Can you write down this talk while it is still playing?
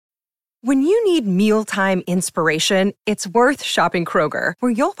When you need mealtime inspiration, it's worth shopping Kroger,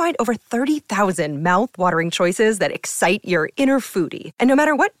 where you'll find over 30,000 mouth-watering choices that excite your inner foodie. And no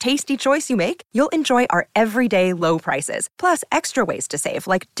matter what tasty choice you make, you'll enjoy our everyday low prices, plus extra ways to save,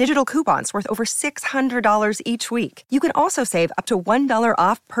 like digital coupons worth over $600 each week. You can also save up to $1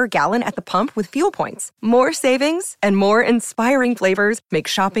 off per gallon at the pump with fuel points. More savings and more inspiring flavors make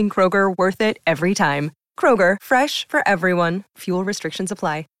shopping Kroger worth it every time. Kroger, fresh for everyone. Fuel restrictions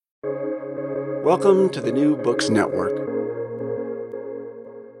apply. Welcome to the New Books Network.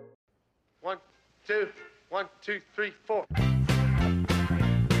 1, 2, 1, 2, 3, 4.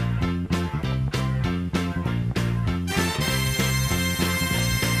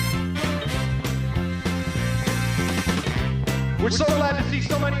 We're so glad to see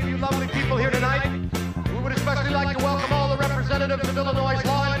so many of you lovely people here tonight. We would especially like to welcome all the representatives of Illinois'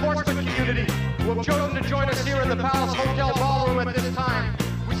 law enforcement community who have chosen to join us here in the Palace Hotel Ballroom at this time.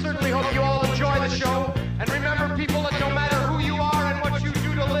 We certainly hope you all enjoy the show. And remember, people, that no matter who you are and what you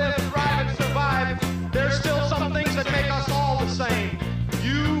do to live, thrive, and survive, there's still some things that make us all the same.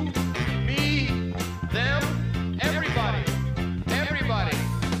 You, me, them, everybody. Everybody.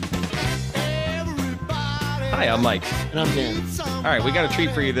 Hi, I'm Mike. And I'm Dan. All right, we got a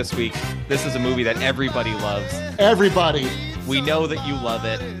treat for you this week. This is a movie that everybody loves. Everybody. We know that you love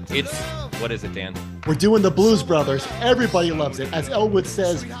it. It's, what is it, Dan? We're doing the Blues Brothers. Everybody loves it. As Elwood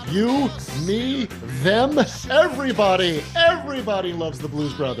says, you, me, them, everybody. Everybody loves the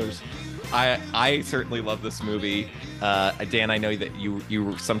Blues Brothers. I certainly love this movie. Dan, I know that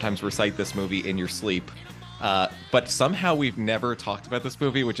you sometimes recite this movie in your sleep. But somehow we've never talked about this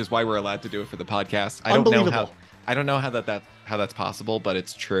movie, which is why we're allowed to do it for the podcast. I don't know how that's possible, but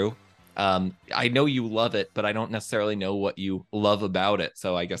it's true. I know you love it, but I don't necessarily know what you love about it.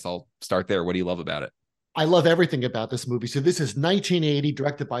 So I guess I'll start there. What do you love about it? I love everything about this movie. So this is 1980,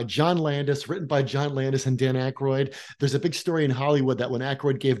 directed by John Landis, written by John Landis and Dan Aykroyd. There's a big story in Hollywood that when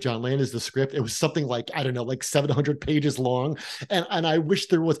Aykroyd gave John Landis the script, it was something like, I don't know, like 700 pages long. And I wish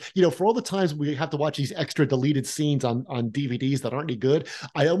there was, for all the times we have to watch these extra deleted scenes on DVDs that aren't any good,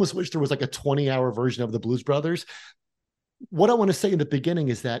 I almost wish there was like a 20-hour version of the Blues Brothers. What I want to say in the beginning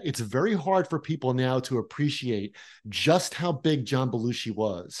is that it's very hard for people now to appreciate just how big John Belushi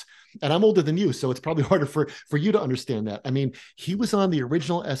was. And I'm older than you, so it's probably harder for you to understand that. I mean, he was on the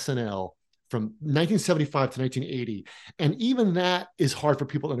original SNL from 1975 to 1980. And even that is hard for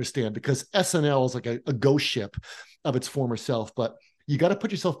people to understand because SNL is like a ghost ship of its former self. But you got to put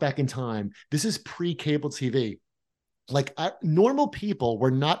yourself back in time. This is pre-cable TV. Like normal people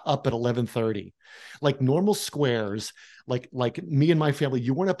were not up at 11:30, like normal squares, like me and my family,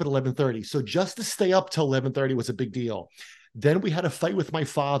 you weren't up at 11:30. So just to stay up till 11:30 was a big deal. Then we had a fight with my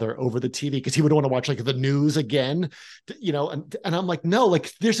father over the TV because he would want to watch like the news again, and I'm like, no,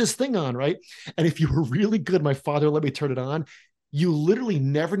 like there's this thing on, right? And if you were really good, my father let me turn it on. You literally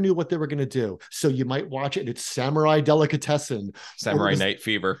never knew what they were going to do. So you might watch it and it's Samurai Delicatessen. Samurai Night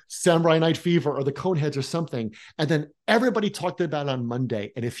Fever, or the Coneheads or something. And then everybody talked about it on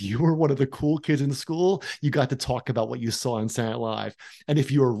Monday. And if you were one of the cool kids in school, you got to talk about what you saw on Saturday Night Live. And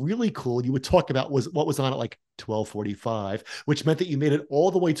if you were really cool, you would talk about what was on at like 12:45, which meant that you made it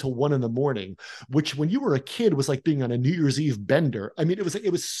all the way till 1 a.m, which when you were a kid was like being on a New Year's Eve bender. I mean,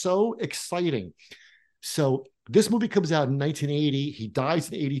 it was so exciting. So this movie comes out in 1980. He dies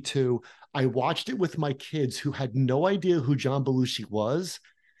in 82. I watched it with my kids who had no idea who John Belushi was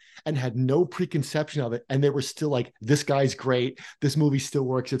and had no preconception of it. And they were still like, this guy's great. This movie still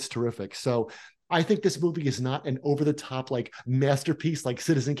works. It's terrific. So I think this movie is not an over-the-top like masterpiece like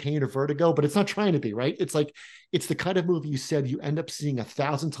Citizen Kane or Vertigo, but it's not trying to be, right? It's like, it's the kind of movie you said you end up seeing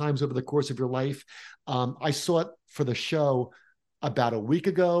 1,000 times over the course of your life. I saw it for the show about a week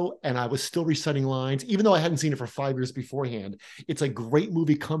ago, and I was still reciting lines, even though I hadn't seen it for 5 years beforehand. It's a great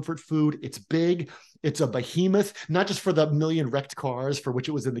movie, comfort food. It's big. It's a behemoth, not just for the million wrecked cars, for which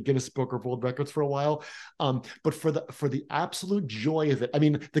it was in the Guinness Book of World Records for a while, but for the absolute joy of it. I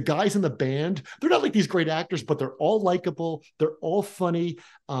mean, the guys in the band, they're not like these great actors, but they're all likable. They're all funny.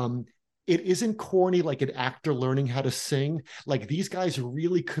 It isn't corny like an actor learning how to sing. Like these guys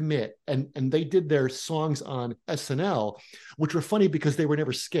really commit, and they did their songs on SNL, which were funny because they were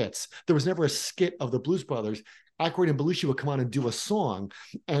never skits. There was never a skit of the Blues Brothers. Aykroyd and Belushi would come on and do a song,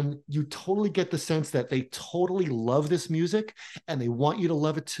 and you totally get the sense that they totally love this music and they want you to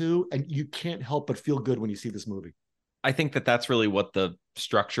love it too. And you can't help but feel good when you see this movie. I think that that's really what the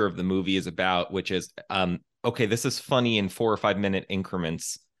structure of the movie is about, which is, okay, this is funny in 4 or 5 minute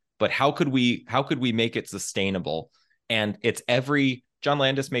increments, but how could we make it sustainable? And it's every John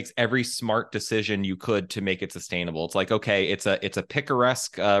Landis makes every smart decision you could to make it sustainable. It's like, okay, it's a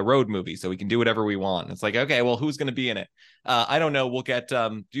picaresque road movie, so we can do whatever we want. It's like, okay, well, who's going to be in it? I don't know. We'll get.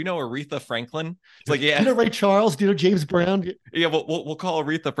 Do you know Aretha Franklin? It's like, yeah. Do you know Ray Charles? Do you know James Brown? Yeah, we'll call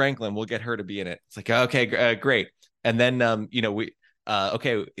Aretha Franklin. We'll get her to be in it. It's like, okay, great. And then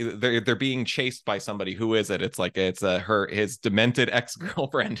okay, they're being chased by somebody. Who is it? It's like his demented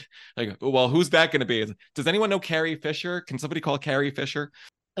ex-girlfriend. Like, well, who's that going to be? Does anyone know Carrie Fisher? Can somebody call Carrie Fisher?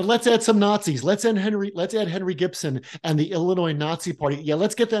 And let's add some Nazis. Let's add Henry Gibson and the Illinois Nazi Party. Yeah,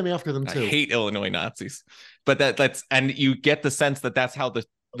 let's get them after them too. I hate Illinois Nazis, but that's and you get the sense that that's how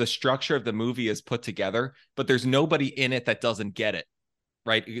the structure of the movie is put together. But there's nobody in it that doesn't get it,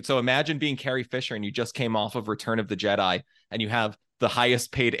 right? So imagine being Carrie Fisher and you just came off of Return of the Jedi and you have the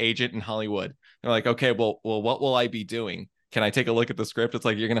highest paid agent in Hollywood. They're like, okay, well, what will I be doing? Can I take a look at the script? It's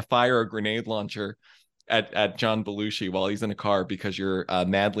like, you're going to fire a grenade launcher at John Belushi while he's in a car because you're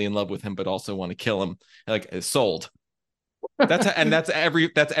madly in love with him, but also want to kill him. Like, it's sold. That's every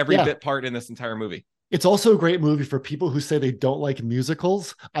bit part in this entire movie. It's also a great movie for people who say they don't like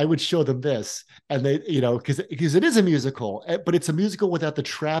musicals. I would show them this, and they, because it is a musical, but it's a musical without the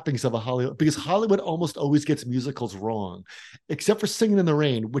trappings of a Hollywood, because Hollywood almost always gets musicals wrong, except for Singing in the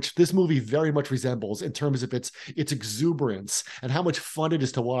Rain, which this movie very much resembles in terms of its exuberance and how much fun it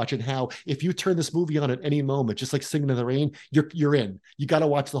is to watch, and how if you turn this movie on at any moment, just like Singing in the Rain, you're in. You got to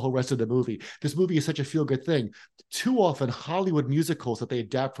watch the whole rest of the movie. This movie is such a feel-good thing. Too often, Hollywood musicals that they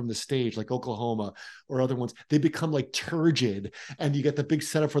adapt from the stage, like Oklahoma or other ones, they become like turgid, and you get the big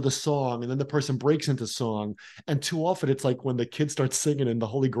setup for the song, and then the person breaks into song. And too often it's like when the kids start singing in the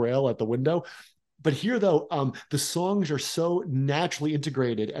Holy Grail at the window. But here, though, the songs are so naturally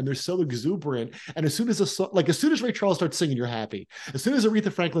integrated and they're so exuberant. And as soon as Ray Charles starts singing, you're happy. As soon as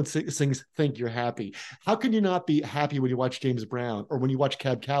Aretha Franklin sings "Think," you're happy. How can you not be happy when you watch James Brown or when you watch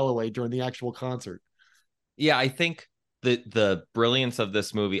Cab Calloway during the actual concert? Yeah, I think the brilliance of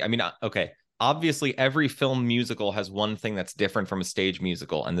this movie. I mean, okay. Obviously, every film musical has one thing that's different from a stage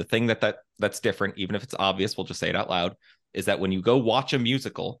musical. And the thing that's different, even if it's obvious, we'll just say it out loud, is that when you go watch a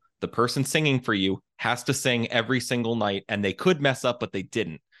musical, the person singing for you has to sing every single night, and they could mess up, but they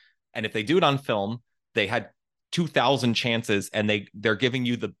didn't. And if they do it on film, they had 2,000 chances, and they're giving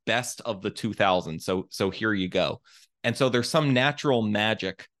you the best of the 2,000. So here you go. And so there's some natural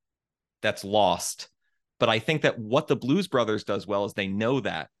magic that's lost. But I think that what the Blues Brothers does well is they know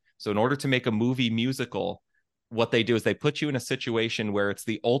that. So in order to make a movie musical, what they do is they put you in a situation where it's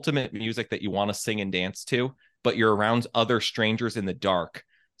the ultimate music that you want to sing and dance to, but you're around other strangers in the dark.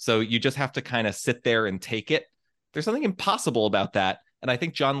 So you just have to kind of sit there and take it. There's something impossible about that. And I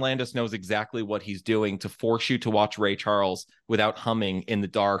think John Landis knows exactly what he's doing to force you to watch Ray Charles without humming in the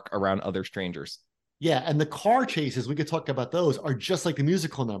dark around other strangers. Yeah, and the car chases, we could talk about those, are just like the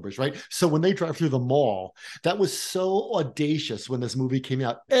musical numbers, right? So when they drive through the mall, that was so audacious when this movie came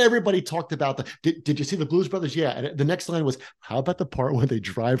out. Everybody talked about did you see the Blues Brothers? Yeah. And the next line was, how about the part when they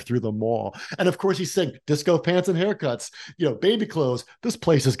drive through the mall? And of course, he's saying disco pants and haircuts, baby clothes. This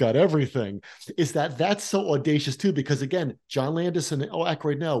place has got everything. That's so audacious too, because again, John Landis and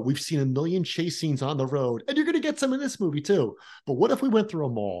Aykroyd know we've seen a million chase scenes on the road, and you're going to get some in this movie too. But what if we went through a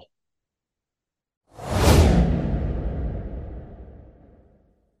mall?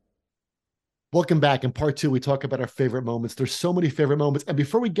 Welcome back. In part two, we talk about our favorite moments. There's so many favorite moments. And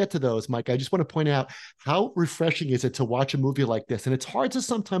before we get to those, Mike, I just want to point out how refreshing is it to watch a movie like this? And it's hard to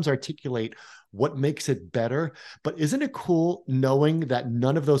sometimes articulate what makes it better, but isn't it cool knowing that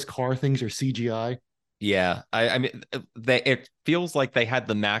none of those car things are CGI? Yeah. I mean, it feels like they had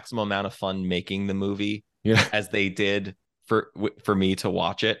the maximum amount of fun making the movie as they did for me to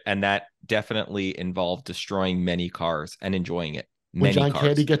watch it. And that definitely involved destroying many cars and enjoying it. When John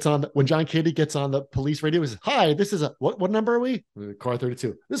Candy gets on the police radio, he says, "Hi, this is what number are we? Car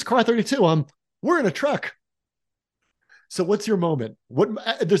 32. This is car 32. We're in a truck." So what's your moment?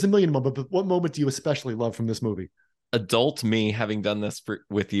 There's a million moments, but what moment do you especially love from this movie? Adult me, having done this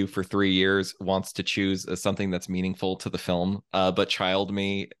with you for 3 years, wants to choose something that's meaningful to the film. But child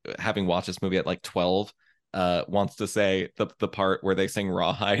me, having watched this movie at like 12, wants to say the part where they sing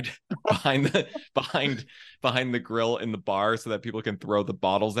Rawhide behind the grill in the bar so that people can throw the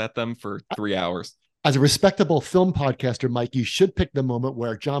bottles at them for 3 hours. As a respectable film podcaster, Mike, you should pick the moment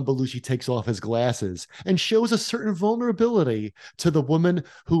where John Belushi takes off his glasses and shows a certain vulnerability to the woman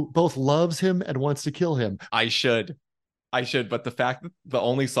who both loves him and wants to kill him. I should, but the fact that the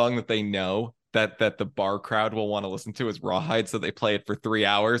only song that they know that the bar crowd will want to listen to is Rawhide, so they play it for 3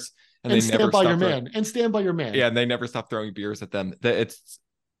 hours. And they stand by your man. And stand by your man. Yeah, and they never stop throwing beers at them.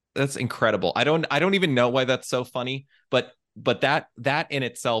 That's incredible. I don't even know why that's so funny, but but that in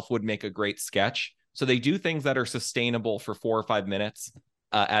itself would make a great sketch. So they do things that are sustainable for 4 or 5 minutes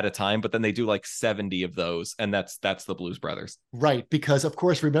at a time, but then they do like 70 of those, and that's the Blues Brothers. Right, because of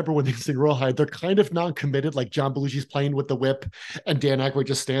course, remember when they sing Rawhide, they're kind of non-committed, like John Belushi's playing with the whip and Dan Aykroyd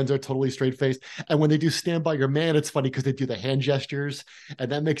just stands there totally straight-faced. And when they do Stand By Your Man, it's funny because they do the hand gestures and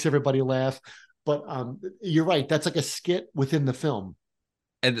that makes everybody laugh. But you're right, that's like a skit within the film.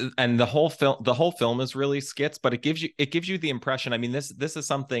 And the whole film is really skits, but it gives you the impression. I mean, this is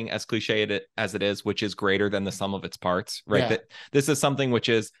something as cliche as it is, which is greater than the sum of its parts, right? Yeah. That this is something which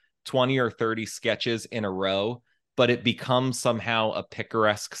is 20 or 30 sketches in a row, but it becomes somehow a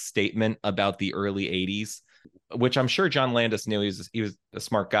picaresque statement about the early 80s, which I'm sure John Landis knew. He was a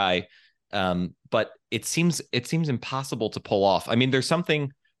smart guy, but it seems impossible to pull off. I mean, there's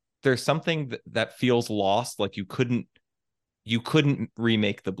something that feels lost, like you couldn't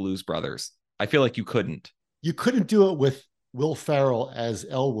remake the Blues Brothers. I feel like you couldn't. You couldn't do it with Will Ferrell as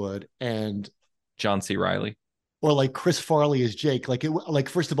Elwood and John C. Reilly, or like Chris Farley as Jake. Like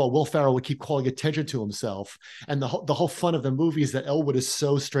first of all, Will Ferrell would keep calling attention to himself, and the whole fun of the movie is that Elwood is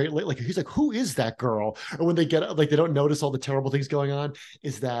so straight. Like he's like, who is that girl? Or when they get like they don't notice all the terrible things going on.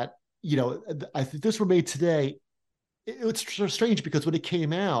 Is that, you know, I think this were made today. It's sort of strange because when it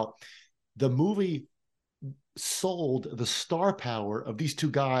came out, the movie sold the star power of these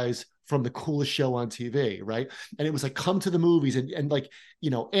two guys from the coolest show on TV, right? And it was like, come to the movies, and like, you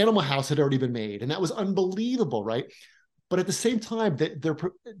know, Animal House had already been made, and that was unbelievable, right? But at the same time,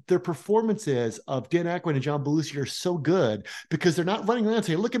 their performances of Dan Aykroyd and John Belushi are so good because they're not running around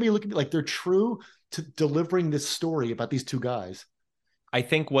saying, look at me, like they're true to delivering this story about these two guys. I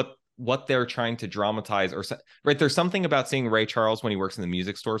think what they're trying to dramatize, or right, there's something about seeing Ray Charles when he works in the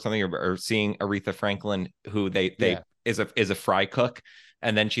music store or something, or seeing Aretha Franklin, who they is a fry cook,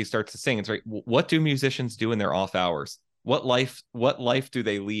 and then she starts to sing. It's right. What do musicians do in their off hours? What life do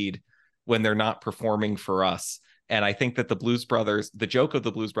they lead when they're not performing for us? And I think that the Blues Brothers, the joke of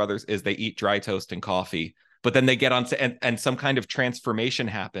the Blues Brothers is they eat dry toast and coffee, but then they get on to, and some kind of transformation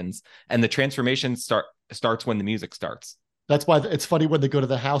happens, and the transformation starts when the music starts. That's why it's funny when they go to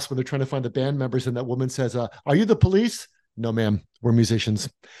the house when they're trying to find the band members, and that woman says, are you the police? No, ma'am, we're musicians.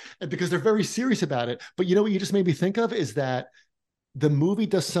 And because they're very serious about it. But you know what you just made me think of is that the movie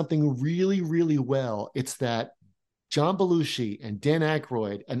does something really, really well. It's that John Belushi and Dan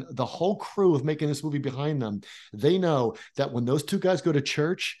Aykroyd and the whole crew of making this movie behind them, they know that when those two guys go to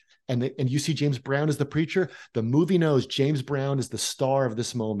church and you see James Brown as the preacher, the movie knows James Brown is the star of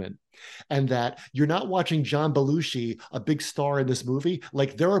this moment. And that you're not watching John Belushi, a big star in this movie.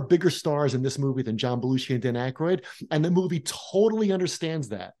 Like, there are bigger stars in this movie than John Belushi and Dan Aykroyd. And the movie totally understands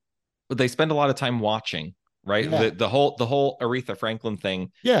that. But they spend a lot of time watching, right? Yeah. The whole Aretha Franklin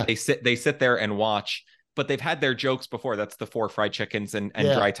thing. Yeah. They sit there and watch, but they've had their jokes before. That's the 4 fried chickens and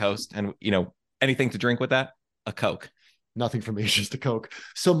dry toast. And, you know, anything to drink with that? A Coke. Nothing for me, it's just a Coke.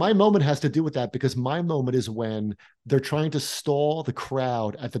 So my moment has to do with that, because my moment is when they're trying to stall the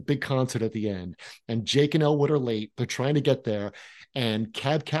crowd at the big concert at the end, and Jake and Elwood are late. They're trying to get there, and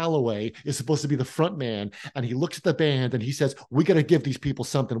Cab Calloway is supposed to be the front man, and he looks at the band and he says, we got to give these people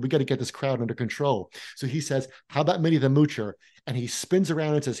something. We got to get this crowd under control. So he says, how about Minnie the Moocher? And he spins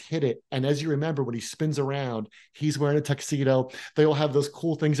around and says, hit it. And as you remember, when he spins around, he's wearing a tuxedo. They all have those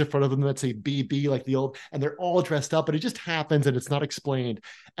cool things in front of them that say BB, like the old, and they're all dressed up, but it just happens and it's not explained.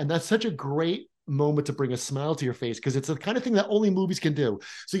 And that's such a great moment to bring a smile to your face, because it's the kind of thing that only movies can do.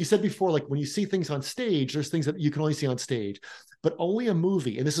 So you said before, like when you see things on stage, there's things that you can only see on stage, but only a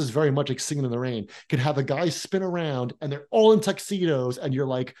movie, and this is very much like Singing in the Rain, can have a guy spin around and they're all in tuxedos and you're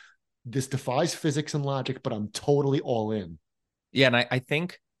like, this defies physics and logic, but I'm totally all in. Yeah, and I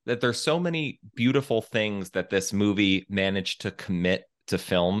think that there's so many beautiful things that this movie managed to commit to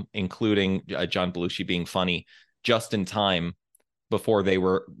film, including John Belushi being funny just in time before they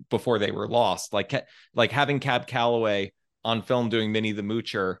were lost. Like having Cab Calloway on film doing Minnie the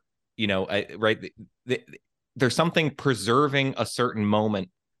Moocher, you know, right? There's something preserving a certain moment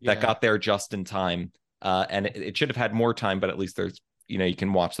that got there just in time, and it should have had more time, but at least there's, you know, you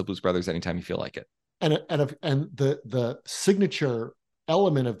can watch the Blues Brothers anytime you feel like it. And the signature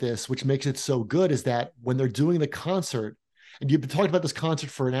element of this, which makes it so good, is that when they're doing the concert, and you've been talking about this concert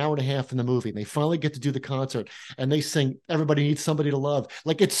for an hour and a half in the movie, and they finally get to do the concert and they sing Everybody Needs Somebody to Love.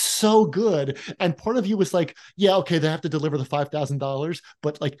 Like, it's so good. And part of you was like, yeah, okay, they have to deliver the $5,000,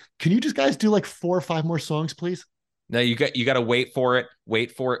 but like, can you just guys do like 4 or 5 more songs, please? No, you got to wait for it,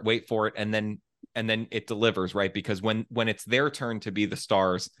 and then it delivers, right? Because when it's their turn to be the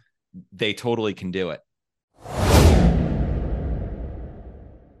stars, they totally can do it.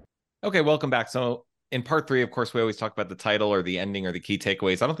 Okay, welcome back. So In part 3, of course, we always talk about the title or the ending or the key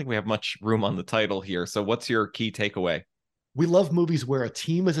takeaways. I don't think we have much room on the title here. So what's your key takeaway? We love movies where a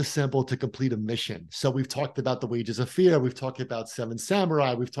team is assembled to complete a mission. So we've talked about The Wages of Fear. We've talked about Seven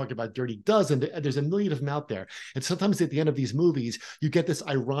Samurai. We've talked about Dirty Dozen. There's a million of them out there. And sometimes at the end of these movies, you get this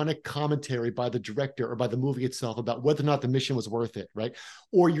ironic commentary by the director or by the movie itself about whether or not the mission was worth it, right?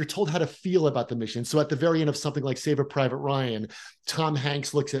 Or you're told how to feel about the mission. So at the very end of something like Saving Private Ryan, Tom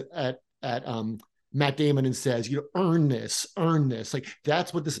Hanks looks at Matt Damon and says, earn this. Like,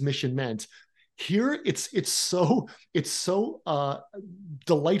 that's what this mission meant. Here, it's so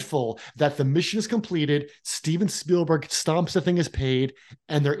delightful that the mission is completed. Steven Spielberg stomps the thing as paid,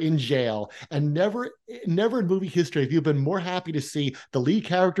 and they're in jail. And never in movie history have you been more happy to see the lead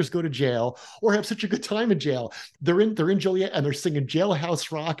characters go to jail or have such a good time in jail. They're in Joliet and they're singing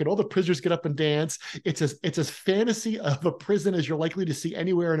Jailhouse Rock, and all the prisoners get up and dance. It's as fantasy of a prison as you're likely to see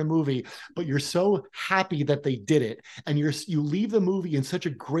anywhere in a movie. But you're so happy that they did it, and you leave the movie in such a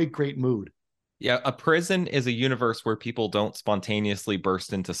great mood. Yeah, a prison is a universe where people don't spontaneously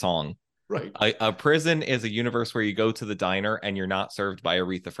burst into song. Right. A prison is a universe where you go to the diner and you're not served by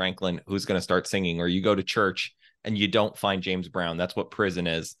Aretha Franklin, who's going to start singing, or you go to church and you don't find James Brown. That's what prison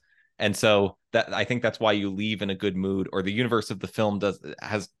is. And so I think that's why you leave in a good mood, or the universe of the film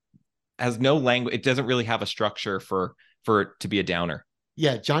has no language. It doesn't really have a structure for it to be a downer.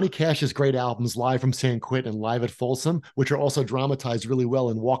 Yeah, Johnny Cash's great albums, Live from San Quentin and Live at Folsom, which are also dramatized really well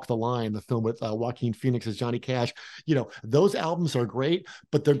in Walk the Line, the film with Joaquin Phoenix as Johnny Cash. Those albums are great,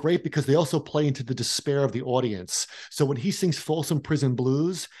 but they're great because they also play into the despair of the audience. So when he sings Folsom Prison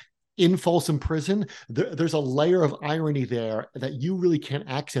Blues, in Folsom Prison, there's a layer of irony there that you really can't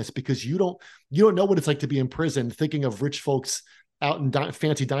access because you don't know what it's like to be in prison, thinking of rich folks out in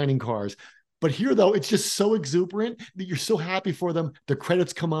fancy dining cars. But here, though, it's just so exuberant that you're so happy for them. The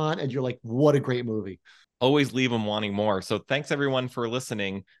credits come on and you're like, what a great movie. Always leave them wanting more. So thanks, everyone, for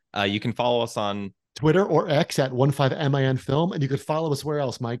listening. You can follow us on Twitter or X at 15MIN Film. And you could follow us where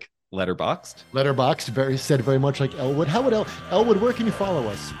else, Mike? Letterboxd, very much like Elwood. How would Elwood, where can you follow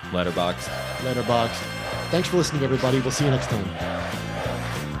us? Letterboxd. Thanks for listening, everybody. We'll see you next time.